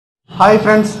Hi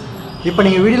friends, இப்போ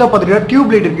நீங்க வீடியோல பாத்துக்கிற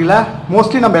டியூப் லைட் இருக்குல்ல,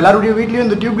 மோஸ்ட்லி நம்ம எல்லாரோட வீட்லயும்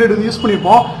இந்த டியூப் லைட் வந்து யூஸ்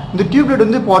பண்ணிருப்போம். இந்த டியூப் லைட்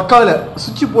வந்து இப்போ வர்க் ஆகல.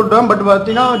 சுவிட்ச் போட்டோம் பட்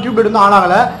பாத்தீங்கன்னா டியூப் லைட் வந்து ஆன்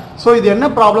ஆகல. சோ இது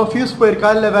என்ன ப்ராப்ளம், ஃபியூஸ்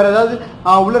போயிருக்கா இல்ல வேற ஏதாவது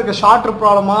உள்ள இருக்க ஷார்ட்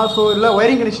ப்ராப்ளமா, சோ இல்ல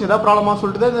வயரிங் கனெக்ஷன் ஏதாவது ப்ராப்ளமா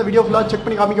சொல்லிட்டு இந்த வீடியோ ஃபுல்லா செக்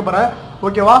பண்ணி காமிக்க போறேன்.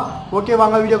 ஓகேவா? ஓகே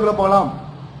வாங்க வீடியோக்குள்ள போகலாம்.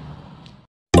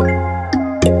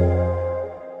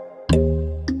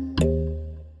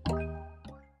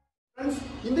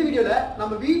 இந்த வீடியோல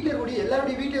நம்ம வீட்ல இருக்கக்கூடிய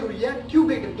எல்லாரோட வீட்ல இருக்கக்கூடிய டியூப்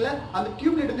லைட் இருக்குல, அந்த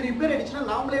டியூப் லைட் வந்து ரிப்பேர் ஆயிடுச்சுனா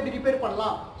நாமளே எப்படி ரிப்பேர்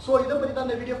பண்ணலாம், சோ இத பத்தி தான்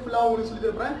இந்த வீடியோ ஃபுல்லா உங்களுக்கு சொல்லி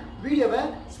தரேன். வீடியோவை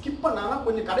ஸ்கிப் பண்ணாம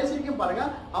கொஞ்சம் கடைசி வரைக்கும் பாருங்க,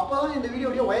 அப்பதான் இந்த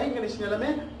வீடியோடைய வயரிங் கனெக்ஷன் எல்லாமே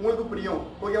உங்களுக்கு புரியும்.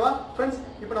 ஓகேவா ஃப்ரெண்ட்ஸ்?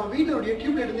 இப்போ நம்ம வீட்ல இருக்கக்கூடிய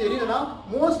டியூப் லைட் வந்து எரியலனா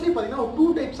மோஸ்ட்லி பாத்தீங்கன்னா ஒரு 2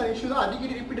 டைப்ஸ் ஆஃப் இஷ்யூ தான்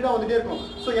அடிக்கடி ரிப்பீட்டடா வந்துட்டே இருக்கும்.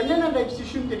 சோ என்னென்ன டைப்ஸ்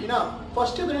இஷ்யூன்னு கேட்டீங்கன்னா,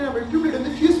 ஃபர்ஸ்ட் வந்து நம்ம டியூப் லைட்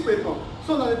வந்து ஃபியூஸ் போயிருக்கும்.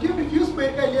 சோ அந்த டியூப் லைட் ஃபியூஸ்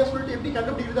போயிருக்கா இல்லையா சொல்லிட்டு எப்படி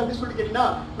கண்டுபிடிக்கிறது அப்படி சொல்லிட்டு கேட்டீங்கன்னா,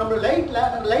 நம்ம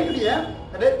லைட்டுடைய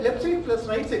left side plus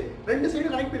right side ரெண்டு சைடு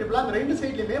கனெக்ட் பண்ணிருக்கலாம். அந்த ரெண்டு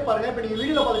சைடுலயுமே பாருங்க, இப்போ நீங்க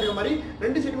வீடியோல பாத்துக்கிற மாதிரி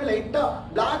ரெண்டு சைடுமே லைட்டா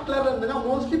பிளாக் கலர்ல இருந்ததுன்னா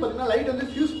மோஸ்ட்லி பாத்தீங்கன்னா லைட் வந்து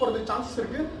ஃபியூஸ் போறதுக்கு சான்சஸ்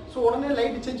இருக்கு. சோ உடனே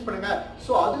லைட் சேஞ்ச் பண்ணுங்க.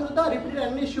 சோ அதுக்கு தான் ரிப்பீட்டட்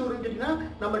என்ன இஷ்யூ இருக்குன்னு கேட்டீங்கன்னா,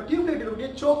 நம்ம டியூப் லைட் இருக்கக்கூடிய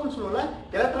சோக்குன்னு சொல்லுவோம்ல,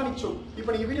 எலக்ட்ரானிக் சோக்.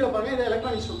 இப்போ நீங்க வீடியோல பாருங்க, இது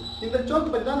எலக்ட்ரானிக் சோக். இந்த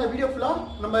சோக் பத்தி தான் இந்த வீடியோ ஃபுல்லா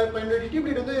நம்ம இப்போ இந்த டியூப்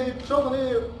லைட் வந்து சோக் வந்து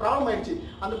ப்ராப்ளம் ஆயிடுச்சு.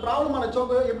 அந்த ப்ராப்ளமான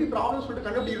சோக் எப்படி ப்ராப்ளம் சொல்லிட்டு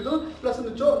கண்டுபிடிக்கிறது பிளஸ்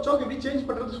அந்த சோக் எப்படி சேஞ்ச்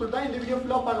பண்றது சொல்லிட்டு தான் இந்த வீடியோ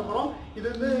ஃபுல்லா பார்க்க போறோம். இது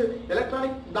வந்து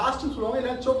எலக்ட்ரானிக் பிளாஸ்ட்னு சொல்லுவாங்க, இல்ல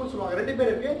சோக்னு சொல்லுவாங்க. ரெண்டு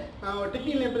பேர் இருக்கு.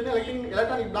 டெக்னிக்கல் நேம் இருக்கு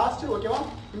எலக்ட்ரானிக் பிளாஸ்ட். ஓகேவா?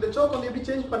 இந்த சோக் வந்து எப்படி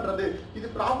சேஞ்ச் பண்றது, இது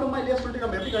ப்ராப்ளமா இல்லையா சொல்லிட்டு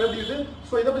நம்ம எப்படி கண்டுபிடிக்கிறது,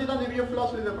 சோ இத பத்தி தான் இந்த வீடியோ ஃபுல்லா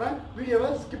சொல்லி தரேன். வீடியோவை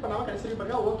ஸ்கிப் பண்ணாம கடைசி வரைக்கும்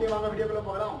பாருங்க. ஓகே வாங்க வீடியோக்குள்ள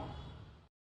போகலாம்.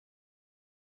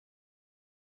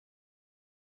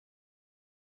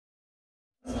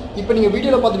 இப்போ நீங்கள்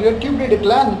வீடியோவில் பார்த்துட்டு டியூப் லைட்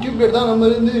இருக்குல்ல, அந்த டியூப் லைட் தான் நம்ம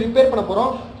வந்து ரிப்பேர் பண்ண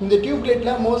போகிறோம். இந்த டியூப்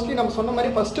லைட்டில் மோஸ்ட்லி நம்ம சொன்ன மாதிரி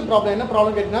ஃபஸ்ட்டு ப்ராப்ளம் என்ன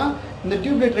ப்ராப்ளம் கேட்டிங்கன்னா, இந்த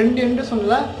டியூப் லைட் ரெண்டு எண்டு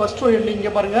சொல்லல, ஃபர்ஸ்ட் ஒரு எண்டு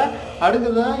இங்கே பாருங்கள்,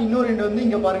 அடுத்ததான் இன்னொரு எண்டு வந்து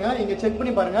இங்கே பாருங்கள். இங்கே செக்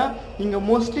பண்ணி பாருங்கள், இங்கே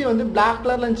மோஸ்ட்லி வந்து பிளாக்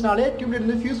கலரில் இருந்துச்சுனாலே டியூப் லைட்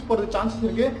வந்து ஃபியூஸ் போகிறதுக்கு சான்சஸ்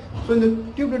இருக்குது. ஸோ இந்த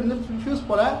டியூப் லைட் வந்து ஃபியூஸ்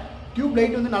போல, டியூப்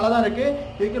லைட் வந்து நல்லா தான் இருக்குது.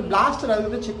 இதுக்கு பிளாஸ்டர் அது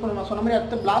வந்து செக் பண்ணணும். சொன்ன மாதிரி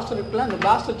அடுத்த பிளாஸ்டர் இருக்குல்ல, அந்த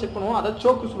பிளாஸ்டர் செக் பண்ணுவோம். அதை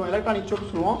சோக்கு சொல்லுவோம், எலக்ட்ரானிக்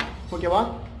சோக்கு சொல்லுவோம். ஓகேவா?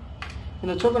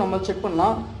 இந்த சோக்கை நம்ம செக்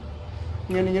பண்ணலாம்.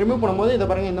 நீங்கள் ரிமூவ் பண்ணும்போது இதை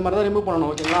பாருங்கள், இந்த மாதிரி தான் ரிமூவ் பண்ணணும்.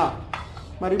 ஓகேங்களா?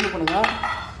 இந்த மாதிரி ரிமூவ் பண்ணுங்கள்.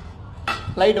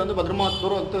 லைட்டை வந்து பத்திரமா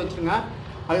தூரம் எடுத்து வச்சுருங்க.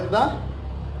 அதுக்கு தான்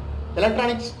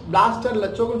எலக்ட்ரானிக்ஸ் பிளாஸ்டர் இல்லை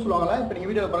சோக்குன்னு சொல்லுவாங்கள்ல. இப்போ நீங்கள்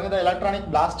வீடியோவில் பாருங்கள், இதை எலக்ட்ரானிக்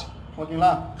பிளாஸ்ட்.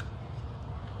 ஓகேங்களா?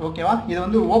 ஓகேவா? இதை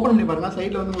வந்து ஓப்பன் பண்ணி பாருங்கள்.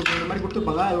 சைடில் வந்து உங்களுக்கு இந்த மாதிரி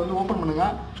கொடுத்துருப்பாங்க, அதை வந்து ஓப்பன்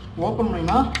பண்ணுங்கள். ஓப்பன்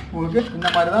பண்ணிங்கன்னா உங்களுக்கு இந்த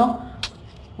மாதிரி தான்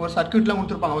ஒரு சர்க்யூட்லாம்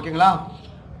கொடுத்துருப்பாங்க. ஓகேங்களா?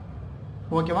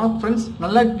 ஓகேவா ஃப்ரெண்ட்ஸ்?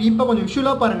 நல்லா டீப்பாக கொஞ்சம்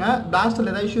விஷுவலாக பாருங்கள், பிளாஸ்டரில்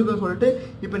ஏதாவது இஷ்யூ இருக்குன்னு சொல்லிட்டு.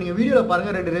 இப்போ நீங்கள் வீடியோவில்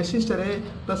பாருங்கள், ரெண்டு ரெசிஸ்டரு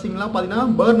ப்ளஸ் இங்கெல்லாம் பார்த்தீங்கன்னா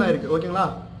பர்ன் ஆயிருக்கு. ஓகேங்களா?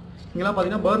 இங்கெல்லாம்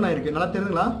பார்த்தீங்கன்னா பர்ன் ஆயிருக்கு. நல்லா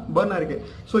தெரியுதுங்களா? பர்ன் ஆயிருக்கு.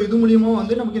 ஸோ இது மூலியமாக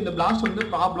வந்து நமக்கு இந்த பிளாஸ்ட் வந்து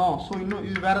ப்ராப்ளம். ஸோ இன்னும்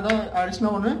இது வேறு ஏதாவது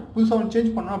அடிஷனலாக ஒன்று புதுசாக ஒன்று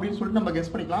சேஞ்ச் பண்ணணும் அப்படின்னு சொல்லிட்டு நம்ம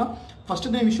கெஸ் பண்ணிக்கலாம்.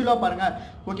 ஃபஸ்ட்டு தான் விஷுவலாக பாருங்கள்.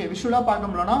 ஓகே, விஷுவலாக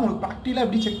பார்க்க முடியலன்னா உங்களுக்கு ப்ராக்டிக்கலாக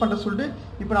எப்படி செக் பண்ணுறது சொல்லிட்டு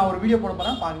இப்போ நான் ஒரு வீடியோ போட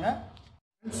போகிறேன், பாருங்கள்.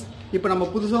 இப்போ நம்ம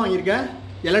புதுசாக வாங்கியிருக்கேன்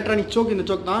எலக்ட்ரானிக் சோக். இந்த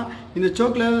சோக் தான். இந்த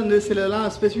சோக்கில் வந்து சிலலாம்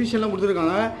ஸ்பெசிஃபிகேஷன்லாம்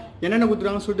கொடுத்துருக்காங்க. என்னென்ன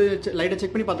கொடுத்துருக்காங்கன்னு சொல்லிட்டு லைட்டை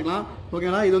செக் பண்ணி பார்த்துக்கலாம்.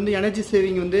 ஓகேங்களா? இது வந்து எனர்ஜி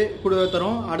சேவிங் வந்து கூட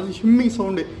தரும். அடுத்து ஹிம்மிங்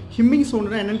சவுண்டு. ஹிம்மிங்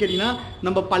சவுண்டுனா என்னன்னு கேட்டிங்கன்னா,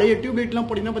 நம்ம பழைய டியூப் லைட்லாம்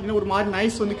போட்டிங்கன்னா பார்த்தீங்கன்னா ஒரு மாதிரி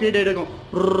நாய்ஸ் வந்து கிரியேட் ஆகிருக்கும்.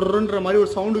 ருன்ற மாதிரி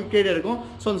ஒரு சவுண்டு கிரியேட் ஆகிருக்கும்.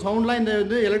 ஸோ அந்த சவுண்ட்லாம் இந்த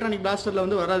வந்து எலக்ட்ரானிக் பிளாஸ்டரில்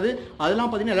வந்து வராது.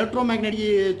 அதெல்லாம் பார்த்தீங்கன்னா எலக்ட்ரோ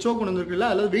மேக்னெட்டிக் சோக் ஒன்று இருக்குல்ல,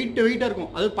 அதாவது வெயிட்டாக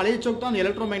இருக்கும். அது பழைய சோக் தான் அந்த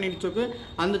எலக்ட்ரோ மேக்னெட்டிக் சோக்கு.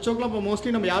 அந்த சோக்லாம் இப்போ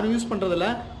மோஸ்ட்லி நம்ம யாரும் யூஸ் பண்ணுறதில்ல.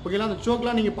 ஓகேங்களா? அந்த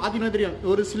சோக்லாம் நீங்கள் பார்த்தீங்கன்னா தெரியும்.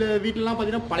 ஒரு சில வீட்டிலலாம்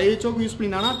பார்த்தீங்கன்னா பழைய சோக்கு யூஸ்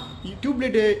பண்ணிங்கன்னா டியூப்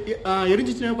லைட்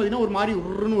எரிஞ்சிச்சுன்னா பார்த்தீங்கன்னா ஒரு மாதிரி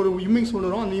ஒரு இம்மிங் சவுண்ட்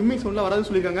வரும். அந்த இம்மிங் சவுண்டில் வராதுன்னு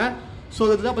சொல்லியிருக்காங்க. ஸோ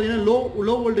அதுதான் பார்த்தீங்கன்னா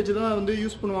லோ வோல்டேஜ் தான் வந்து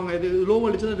யூஸ் பண்ணுவாங்க. இது லோ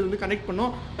வோல்டேஜ் தான் இது வந்து கனெக்ட்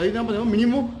பண்ணும். அதுதான் பார்த்தீங்கன்னா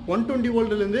மினிமம் 120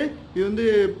 வோல்ட்லேருந்து இது வந்து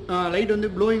லைட்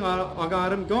வந்து ப்ளோயிங் ஆக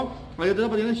ஆரம்பிக்கும். அதுக்கு தான்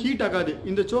பார்த்தீங்கன்னா ஹீட் ஆகாது.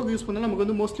 இந்த சோக் யூஸ் பண்ணால் நமக்கு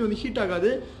வந்து மோஸ்ட்லி வந்து ஹீட்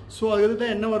ஆகாது. ஸோ அதுக்கு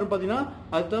தான் என்ன வரும் பார்த்தீங்கன்னா,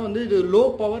 அதுதான் வந்து இது லோ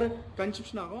பவர்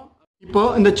கன்சப்ஷன் ஆகும். இப்போ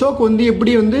இந்த சோக் வந்து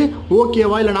எப்படி வந்து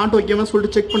ஓகேவா இல்லை நாட் ஓகேவா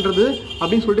சொல்லிட்டு செக் பண்ணுறது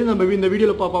அப்படின்னு சொல்லிட்டு நம்ம இந்த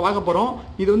வீடியோவில் பார்க்க போகிறோம்.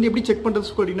 இது வந்து எப்படி செக் பண்ணுறது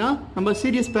சொல்லிட்டீங்கன்னா, நம்ம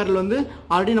சீரியஸ் பேரில் வந்து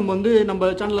ஆல்ரெடி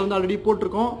நம்ம சேனலில் வந்து ஆல்ரெடி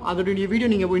போட்டிருக்கோம். அதனுடைய வீடியோ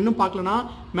நீங்கள் இன்னும் பார்க்கலன்னா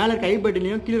மேலே இருக்க ஐ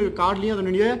பட்டன்லையும் கீழே இருக்க கார்ட்லையும்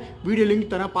அதனுடைய வீடியோ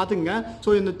லிங்க் தரேன், பார்த்துங்க.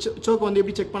 ஸோ இந்த சோக் வந்து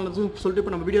எப்படி செக் பண்ணுறதுன்னு சொல்லிட்டு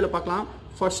இப்போ நம்ம வீடியோவில் பார்க்கலாம்.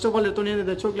 ஃபர்ஸ்ட் ஆஃப் ஆல் எடுத்தோடனே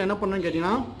இந்த சோக்கில் என்ன பண்ணணும்னு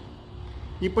கேட்டிங்கன்னா,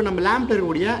 இப்போ நம்ம லேம்பில்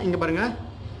இருக்கக்கூடிய இங்கே பாருங்கள்,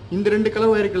 இந்த ரெண்டு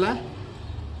கலர் இருக்குல்ல,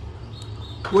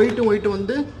 ஒயிட்டும்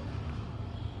வந்து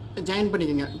ஜாயின்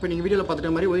பண்ணிக்கோங்க. இப்போ நீங்கள் வீடியோவில் பார்த்துட்ட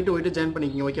மாதிரி ஒயிட்டு ஜாயின்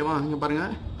பண்ணிக்கோங்க. ஓகேவா? இங்கே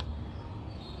பாருங்கள்,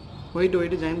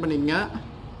 ஒயிட்டு ஜாயின் பண்ணிக்கோங்க.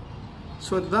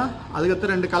 ஸோ இதுதான்.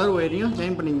 அதுக்கடுத்து ரெண்டு கலர் ஒயரையும்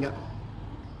ஜாயின் பண்ணிக்கோங்க.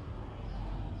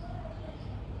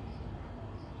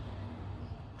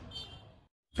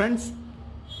 ஃப்ரெண்ட்ஸ்,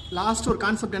 லாஸ்ட் ஒரு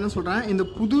கான்செப்ட் என்ன சொல்கிறேன், இந்த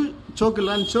புது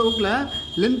சோக்கில் அந்த சோக்கில்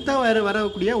லென்த்தாக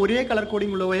வரக்கூடிய ஒரே கலர்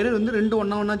கோடிங் உள்ள ஒயர் வந்து ரெண்டு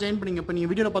ஒன்றா ஜாயின் பண்ணிங்க. இப்போ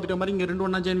நீங்கள் வீடியோவில் பார்த்துட்ட மாதிரி இங்கே ரெண்டு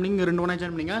ஒன்றா ஜாயின் பண்ணி, இங்கே ரெண்டு ஒன்றா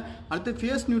ஜாயின் பண்ணிங்க. அடுத்து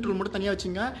ஃபேஸ் நியூட்ரல் மட்டும் தனியாக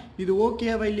வச்சுங்க. இது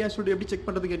ஓகேவா இல்லையா சொல்லிட்டு எப்படி செக்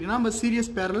பண்ணுறது கேட்டிங்கன்னா, நம்ம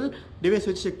சீரியஸ் பேரல் டிவைஸ்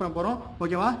வச்சு செக் பண்ண போகிறோம்.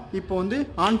 ஓகேவா, இப்போ வந்து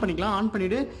ஆன் பண்ணிக்கலாம். ஆன்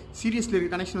பண்ணிவிட்டு சீரியஸில்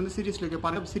இருக்குது, கனெக்ஷன் வந்து சீரியஸில் இருக்குது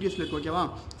பாருங்கள், சீரியஸில் இருக்குது. ஓகேவா,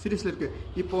 சீரியஸில் இருக்குது.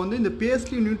 இப்போ வந்து இந்த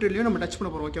ஃபேஸ்லையும் நியூட்ரல்லையும் நம்ம டச் பண்ண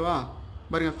போகிறோம். ஓகேவா,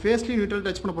 பாருங்கள் ஃபேஸ்லையும் நியூட்ரல்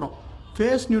டச் பண்ண போகிறோம்.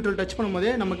 ஃபேஸ் நியூட்ரல் டச் பண்ணும்போதே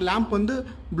நமக்கு லேம்ப் வந்து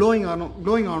க்ளோயிங்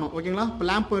ஆகணும். ஓகேங்களா, இப்போ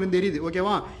லேம்ப் வந்து தெரியுது.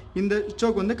 ஓகேவா, இந்த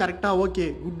சோக் வந்து கரெக்டாக ஓகே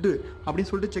குட்டு அப்படின்னு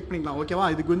சொல்லிட்டு செக் பண்ணிக்கலாம். ஓகேவா,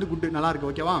 இதுக்கு வந்து குட்டு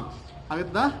நல்லாயிருக்கு. ஓகேவா,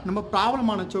 அதுக்கு தான் நம்ம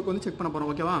ப்ராப்ளமான சோக் வந்து செக் பண்ண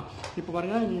போகிறோம். ஓகேவா, இப்போ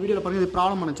பாருங்கள் இந்த வீடியோவில் பாருங்கள், இது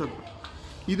ப்ராப்ளமான சோக்.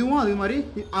 இதுவும் அது மாதிரி.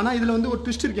 ஆனால் இதில் வந்து ஒரு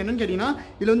ட்விஸ்ட் இருக்குது. என்னென்னு கேட்டிங்கன்னா,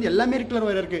 இதில் வந்து எல்லாமே ரெகுலர்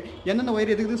ஒயர் இருக்குது. எந்தெந்த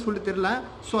ஒயர் எதுக்குன்னு சொல்லிட்டு தெரியல.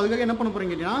 ஸோ அதுக்காக என்ன பண்ண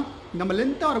போகிறீங்க கேட்டிங்கன்னா, நம்ம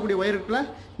லென்த்தாக வரக்கூடிய ஒயர் இருக்குல்ல,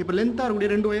 இப்போ லென்த்தாக வரக்கூடிய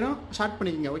ரெண்டு ஒயரும் ஷார்ட்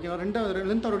பண்ணிக்கங்க. ஓகேவா, லென்த்தாக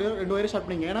வரக்கூடிய ரெண்டு ஒயரை ஷார்ட்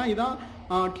பண்ணிங்க. ஏன்னா இதான்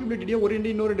டியூப்லைட் இடையே ஒரு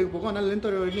ரெண்டு இன்னொரு ரெண்டுக்கு போகும். அதனால் லென்த்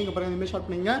வரைக்கும் நீங்கள் பாருங்கள் இந்த மாதிரி ஷார்ட்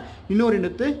பண்ணிங்க. இன்னொரு ரெண்டு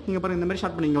எடுத்து நீங்கள் பாருங்கள் இந்த மாதிரி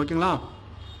ஷார்ட் பண்ணிங்க. ஓகேங்களா,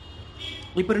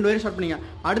 இப்போ ரெண்டு ஒயர் ஷார்ட் பண்ணிங்க.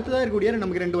 அடுத்ததாக இருக்கக்கூடிய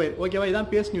நமக்கு ரெண்டு ஒயர். ஓகேவா,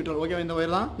 இதான் பேஸ் நியூட்ரல். ஓகேவா, இந்த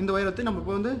ஒயர் தான். இந்த ஒயர் வந்து நம்ம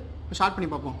இப்போ வந்து ஷார்ட் பண்ணி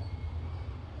பார்ப்போம்.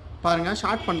 பாருங்கள்,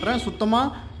 ஷார்ட் பண்ணுறேன்,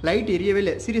 சுத்தமாக லைட் எரியவே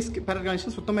இல்லை. சீரியஸ் பேரல்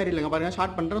கனெக்ஷன் சுத்தமாக எரியலைங்க. பாருங்கள்,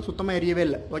 ஷார்ட் பண்ணுறேன், சுத்தமாக எரியவே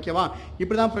இல்லை. ஓகேவா,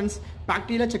 இப்படி தான் ஃப்ரெண்ட்ஸ்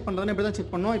ப்ராக்டிக்கலாக செக் பண்ணுறதுன்னு இப்படி தான்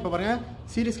செக் பண்ணோம். இப்போ பாருங்கள்,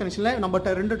 சீரியஸ் கனெக்ஷனில் நம்ம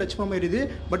ரெண்டு டச் பண்ண மாதிரி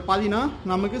இருக்குது. பட் பார்த்தீங்கன்னா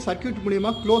நமக்கு சர்க்யூட்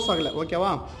மூலியமாக க்ளோஸ் ஆகலை.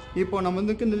 ஓகேவா, இப்போ நம்ம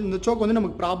வந்து இந்த சோக் வந்து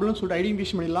நமக்கு ப்ராப்ளம்னு சொல்லிட்டு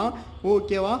ஐடென்டிஃபிகேஷன் பண்ணிடலாம்.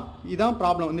 ஓகேவா, இதுதான்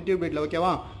ப்ராப்ளம் இந்த டியூப்லைட்டில்.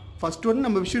 ஓகேவா, ஃபஸ்ட் வந்து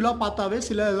நம்ம விஷுவலாக பார்த்தாவே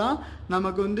சில இதெல்லாம்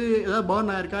நமக்கு வந்து எதாவது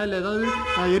பர்ன் ஆயிருக்கா இல்லை ஏதாவது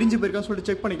எரிஞ்சு போயிருக்கான்னு சொல்லிட்டு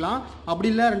செக் பண்ணிக்கலாம். அப்படி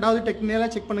இல்லை ரெண்டாவது டெக்னிக்கலாக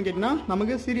செக் பண்ண கேட்டிங்கன்னா,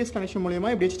 நமக்கு சீரியஸ் கனெக்ஷன்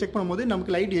மூலியமாக இப்படி செக் பண்ணும்போது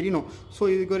நமக்கு லைட் எரியணும்.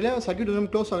 ஸோ இதுக்கு ஒரு சர்க்யூட்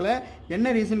வந்து க்ளோஸ் ஆகலை.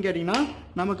 என்ன ரீசன் கேட்டிங்கன்னா,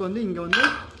 நமக்கு வந்து இங்கே வந்து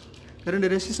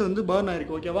ரெண்டு ரெசிஸ்டர் வந்து பர்ன்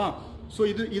ஆயிருக்கு. ஓகேவா, ஸோ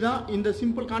இதான் இந்த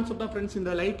சிம்பிள் கான்செப்ட் தான் ஃப்ரெண்ட்ஸ்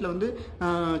இந்த லைட்டில் வந்து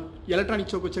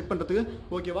எலக்ட்ரானிக் சோக்கு செக் பண்ணுறதுக்கு.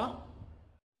 ஓகேவா,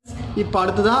 இப்போ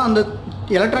அடுத்ததான் அந்த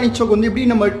எலக்ட்ரானிக் சோக் வந்து எப்படி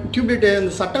நம்ம டியூப்லைட்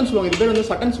இந்த சட்டன் சொல்லுவாங்க, இது பேர் வந்து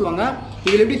சட்டன் சொல்லுவாங்க.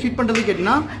 இதில் எப்படி ஃபிட் பண்ணுறது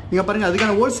கேட்டிங்கன்னா, நீங்கள் பாருங்கள்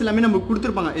அதுக்கான ஹோல்ஸ் எல்லாமே நமக்கு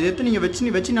கொடுத்துருப்பாங்க. இதை எடுத்து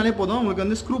நீங்கள் வச்சினாலே போதும், உங்களுக்கு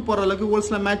வந்து ஸ்க்ரூ போகிற அளவுக்கு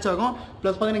ஹோல்ஸ்லாம் மேட்ச் ஆகும்.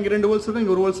 ப்ளஸ் பார்த்தீங்கன்னா இங்கே ரெண்டு ஹோல்ஸ் இருக்கும்,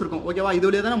 இங்கே ஒரு ஹோல்ஸ் இருக்கும். ஓகேவா,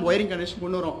 இதோடய தான் நம்ம ஒயரிங் கனெக்ஷன்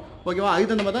கொண்டு வரோம். ஓகேவா, அதுக்கு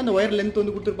தகுந்த மாதிரி தான் இந்த ஒயர் லென்த்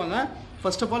வந்து கொடுத்துருப்பாங்க.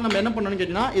 ஃபர்ஸ்ட் ஆஃப் ஆல் நம்ம என்ன பண்ணணும்னு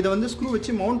கேட்டிங்கன்னா, இதை வந்து ஸ்க்ரூ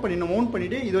வச்சு மவுண்ட்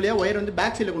பண்ணிவிட்டு இதோடைய ஒயர் வந்து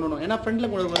பேக் சைடில் கொண்டு வரணும். ஏன்னா ஃப்ரண்ட்டில்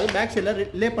கொண்டு வரக்கூடாது, பேக் சைடில்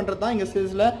லே பண்ணுறது தான் இங்கே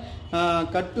சைஸில்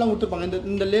கட்லாம் கொடுத்துருப்பாங்க.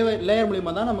 இந்த லேயர்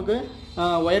மூலியமாக தான் நமக்கு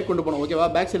ஒயர் கொண்டு போகணும். ஓகேவா,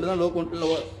 பேக் சைடில் தான்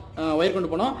ஒயர்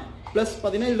கொண்டு போனோம். ப்ளஸ்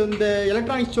பார்த்தீங்கன்னா இதில் இந்த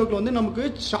எலக்ட்ரானிக் சோக்கில் வந்து நமக்கு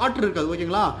ஷார்ட் இருக்காது.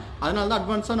 ஓகேங்களா, அதனால தான்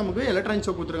அட்வான்ஸாக நமக்கு எலக்ட்ரானிக்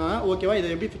சோக் கொடுத்துருக்காங்க. ஓகேவா, இதை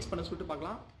எப்படி ஃபிக்ஸ் பண்ண சொல்லிட்டு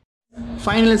பார்க்கலாம்.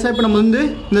 ஃபைனலைஸாக இப்போ நம்ம வந்து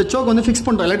இந்த சோக் வந்து ஃபிக்ஸ்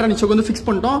பண்ணிட்டோம், எலக்ட்ரானிக் சோக் வந்து ஃபிக்ஸ்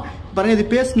பண்ணிட்டோம். பாருங்கள், இது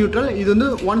பேஸ் நியூட்ரல். இது வந்து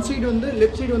ஒன் சைடு வந்து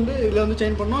லெஃப்ட் சைடு வந்து இதில் வந்து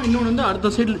ஜாயின் பண்ணோம், இன்னொன்று வந்து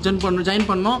அடுத்த சைடில் ஜாயின்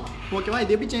பண்ணோம். ஓகேவா,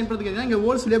 இது எப்படி ஜாயின் பண்ணுறதுக்கு இங்கே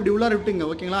ஹோல்ஸ்லேயே இப்படி உள்ளார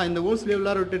விட்டுங்க. ஓகேங்களா, இந்த ஹோல்ஸ்லேயே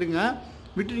உள்ளார விட்டுட்டீங்கன்னா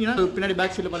பின்னாடி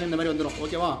பேக் சைடில் பார்த்தீங்கன்னா இந்த மாதிரி வந்துடும்.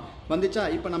 ஓகேவா, வந்துச்சா.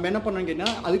 இப்போ நம்ம என்ன பண்ணோம்னு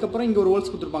கேட்டிங்கன்னா, அதுக்கப்புறம் இங்கே ஒரு ஹோல்ஸ்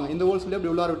கொடுத்துருப்பாங்க. இந்த ஹோல்ஸ்லேயே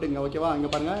அப்படி உள்ளார விட்டுங்க. ஓகேவா, இங்கே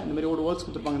பாருங்கள் இந்த மாதிரி ஒரு ஹோல்ஸ்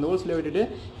கொடுத்துருப்பாங்க. இந்த ஹோல்ஸ்லேயே விட்டுட்டு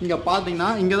இங்கே பார்த்தீங்கன்னா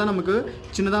இங்கே தான் நமக்கு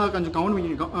சின்னதாக கொஞ்சம் கவுண்ட்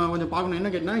பண்ணியிருக்கோம். கொஞ்சம் பார்க்கணும்.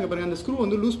 என்ன கேட்டிங்கன்னா, இங்கே பாருங்கள், அந்த ஸ்க்ரூ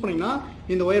வந்து லூஸ் பண்ணிங்கன்னா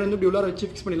இந்த ஒயர் வந்து இப்படி உள்ளார வச்சு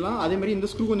ஃபிக்ஸ் பண்ணிடலாம். அதேமாதிரி இந்த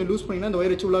ஸ்க்ரூ கொஞ்சம் லூஸ் பண்ணிங்கன்னா இந்த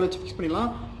ஒயர் வச்சு உள்ளார வச்சு ஃபிக்ஸ் பண்ணிடலாம்.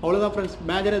 அவ்வளோதான் ஃப்ரெண்ட்ஸ்,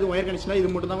 மேஜர் எதுவும் ஒயர் கனெக்ஷனாக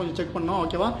இது மட்டும் தான் கொஞ்சம் செக் பண்ணோம்.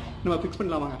 ஓகேவா, நம்ம ஃபிக்ஸ்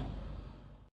பண்ணலாம் வாங்க.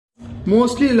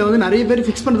 மோஸ்ட்லி இதில் வந்து நிறைய பேர்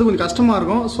ஃபிக்ஸ் பண்ணுறது கொஞ்சம் கஷ்டமாக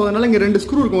இருக்கும். ஸோ அதனால் இங்கே ரெண்டு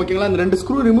ஸ்க்ரூ இருக்கும். ஓகேங்களா, அந்த ரெண்டு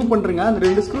ஸ்க்ரூ ரிமூவ் பண்ணுறங்க. அந்த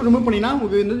ரெண்டு ஸ்க்ரூ ரிமூவ் பண்ணிங்கன்னா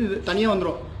உங்களுக்கு வந்து இது தனியாக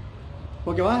வந்துடும்.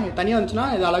 ஓகேவா, தனியாக வந்துச்சுன்னா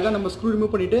இது அழகாக நம்ம ஸ்க்ரூ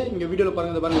ரிமூவ் பண்ணிவிட்டு இங்கே வீடியோவில்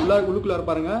பாருங்கள், இந்த பாருங்கள் உள்ளுக்குள்ளார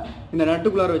பாருங்கள், இந்த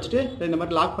நட்டுக்குள்ளார வச்சுட்டு இந்த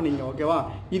மாதிரி லாக் பண்ணிங்க. ஓகேவா,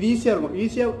 இது ஈஸியாக இருக்கும்.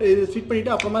 ஈஸியாக இது ஃபிட்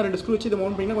பண்ணிவிட்டு அப்புறமா ரெண்டு ஸ்க்ரூ வச்சு இதை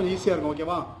மவுண்ட் பண்ணிங்கன்னா கொஞ்சம் ஈஸியாக இருக்கும்.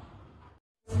 ஓகேவா,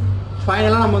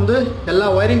 ஃபைனலாக நம்ம வந்து எல்லா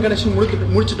ஒயரிங் கனெக்ஷன்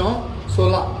முடிச்சிட்டோம்.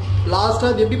 ஸோ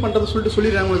லாஸ்ட்டாக இது எப்படி பண்ணுறது சொல்லிட்டு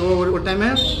சொல்லிடுறேன் உங்களுக்கு. ஒரு டைமு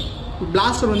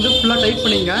பிளாஸ்டர் வந்து ஃபுல்லாக டைட்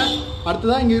பண்ணிங்க.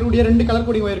 அடுத்ததான் இங்கே இருக்கக்கூடிய ரெண்டு கலர்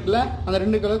கோடிங் ஒயர் இருக்குல்ல, அந்த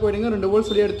ரெண்டு கலர் கோடிங்க ரெண்டு ஹோல்ஸ்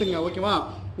வெளியே எடுத்துங்க. ஓகேவா,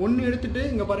 ஒன்று எடுத்துட்டு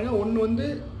இங்கே பாருங்கள், ஒன்று வந்து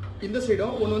இந்த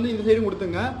சைடும் ஒன்று வந்து இந்த சைடும்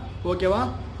கொடுத்துங்க. ஓகேவா,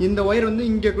 இந்த ஒயர் வந்து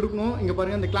இங்கே கொடுக்கணும். இங்கே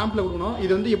பாருங்கள், இந்த கிளாம்பில் கொடுக்கணும்.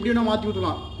 இது வந்து எப்படி வேணால் மாற்றி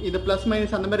கொடுத்துக்கலாம். இது ப்ளஸ்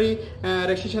மைனஸ் அந்த மாதிரி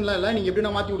ரெஸ்ட்ரிக்ஷன்லாம் இல்லை, நீங்கள் எப்படி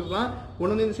வேணால் மாற்றி கொடுத்துக்கலாம்.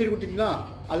 ஒன்று வந்து இந்த சைடு கொடுத்துக்கலாம்,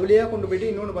 அது வழியாக கொண்டு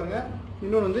போயிட்டு இன்னொன்று பாருங்கள்,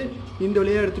 இன்னொன்று வந்து இந்த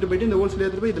வழியாக எடுத்துகிட்டு போயிட்டு இந்த ஹோல்ஸ் வழியாக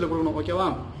எடுத்துகிட்டு போய் இதில்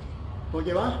கொடுக்கணும்.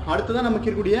 ஓகேவா, அடுத்ததான் நமக்கு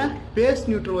இருக்கக்கூடிய பேஸ்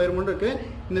நியூட்ரல் ஒயர் மட்டும் இருக்குது.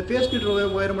 இந்த பேஸ்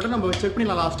நியூட்ரல் ஒயர் மட்டும் நம்ம செக்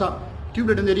பண்ணிடலாம். லாஸ்ட்டாக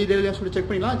டியூப்லைட் வந்து எரியுது சொல்லி செக்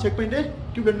பண்ணிடலாம். செக் பண்ணிட்டு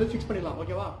டியூப்லைட் வந்து ஃபிக்ஸ் பண்ணிடலாம்.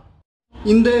 ஓகேவா,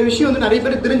 இந்த விஷயம் வந்து நிறைய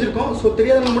பேர் தெரிஞ்சிருக்கும். ஸோ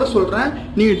தெரியாதவங்க கூட சொல்கிறேன்,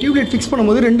 நீங்கள் டியூப்லைட் ஃபிக்ஸ்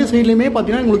பண்ணும்போது ரெண்டு சைட்லையுமே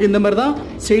பார்த்தீங்கன்னா உங்களுக்கு இந்த மாதிரி தான்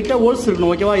ஸ்ட்ரைட்டாக ஹோல்ஸ்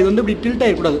இருக்கணும். ஓகேவா, இது வந்து இப்படி டில்ட்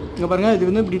ஆகிடக்கூடாது. இங்கே பாருங்கள், இது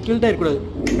வந்து இப்படி டில்ட் ஆகிடக்கூடாது.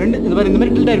 இந்த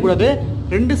மாதிரி டில்ட் ஆகிடக்கூடாது.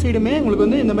 ரெண்டு சைடுமே உங்களுக்கு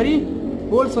வந்து இந்த மாதிரி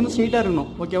ஹோல்ஸ் வந்து ஸ்ட்ரைட்டாக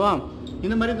இருக்கணும். ஓகேவா,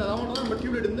 இந்த மாதிரி தான் நம்ம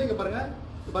டியூப்லைட் வந்து இங்கே பாருங்கள்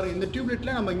இந்த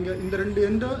டியூப்லைட்டில் நம்ம இங்கே இந்த ரெண்டு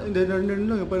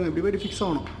எண்டும் இங்கே பாருங்கள் இப்படி போய்ட்டு ஃபிக்ஸ்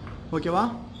ஆகணும். ஓகேவா,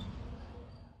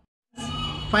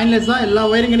 ஃபைனலைஸாக எல்லா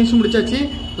ஒயரிங் கனெக்ஷன் முடிச்சாச்சு.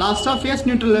 லாஸ்ட்டாக ஃபேஸ்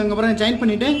நியூட்ரல் இங்கே பாருங்கள் ஜாயின்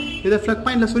பண்ணிவிட்டு இதை ஃப்ளக்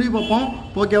பாயிண்டில் சொல்லி பார்ப்போம்.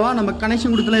 ஓகேவா, நம்ம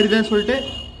கனெக்ஷன் கொடுத்துலாம் இருக்குதுன்னு சொல்லிட்டு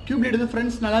டியூப்லைட் வந்து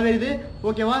ஃப்ரெண்ட்ஸ் நல்லாவே இருக்குது.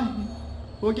 ஓகேவா,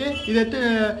 ஓகே இதை எடுத்து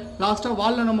லாஸ்ட்டாக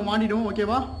வாலில் நம்ம மாட்டிடுவோம்.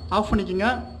 ஓகேவா, ஆஃப் பண்ணிக்கோங்க.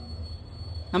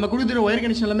 நம்ம கொடுத்துருக்க ஒயர்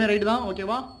கனெக்ஷன் எல்லாமே ரைட்டு தான்.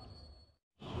 ஓகேவா.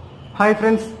 ஹாய்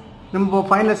ஃப்ரெண்ட்ஸ், நம்ம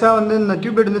ஃபைனலஸாக வந்து இந்த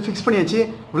டியூப்லைட் வந்து ஃபிக்ஸ் பண்ணியாச்சு.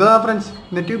 இவ்வளோதான் ஃப்ரெண்ட்ஸ்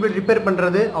இந்த டியூப்லைட் ரிப்பேர்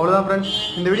பண்ணுறது. அவ்வளோதான் ஃப்ரெண்ட்ஸ்.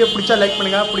 இந்த வீடியோ பிடிச்சா லைக்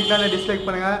பண்ணுங்கள், பிடிக்கலாம் டிஸ்லைக்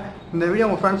பண்ணுங்கள். இந்த வீடியோ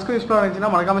உங்கள் ஃப்ரெண்ட்ஸ்க்கும் யூஸ்ஃபுல்லாக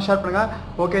இருந்துச்சுன்னா மறக்காமல் ஷேர் பண்ணுங்கள்.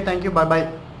 ஓகே, தேங்க்யூ, பாய்.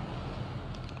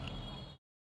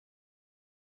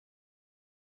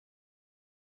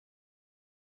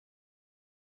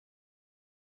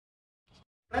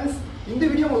 ஃப்ரெண்ட்ஸ், இந்த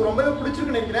வீடியோ உங்களுக்கு ரொம்பவே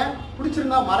பிடிச்சிருக்குன்னு நினைக்கிறேன்.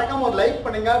 பிடிச்சிருந்தா மறக்காம ஒரு லைக்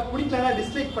பண்ணுங்க, பிடிக்கலன்னா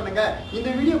டிஸ்லைக் பண்ணுங்க. இந்த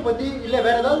வீடியோ பத்தி இல்ல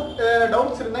வேற ஏதாவது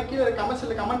டவுட்ஸ் இருந்தா கீழே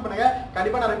கமெண்ட்ஸ்ல கமெண்ட் பண்ணுங்க.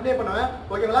 கண்டிப்பா நான் ரிப்ளை பண்ணுவேன்.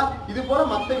 ஓகேங்களா. இது போல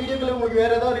மற்ற வீடியோக்கள் உங்களுக்கு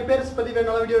வேற ஏதாவது ரிப்பேர்ஸ் பத்தி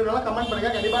வேணும் வீடியோ வேணாலும் கமெண்ட்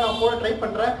பண்ணுங்க. கண்டிப்பா நான் போட ட்ரை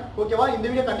பண்றேன். ஓகேவா. இந்த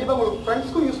வீடியோ கண்டிப்பா உங்களுக்கு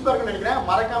ஃப்ரெண்ட்ஸ்க்கும் யூஸ்ஃபுல்லா இருக்குன்னு நினைக்கிறேன்.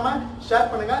 மறக்காம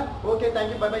ஷேர் பண்ணுங்க. Okay,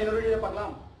 thank you, by. இன்னொரு வீடியோ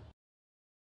பார்க்கலாம்.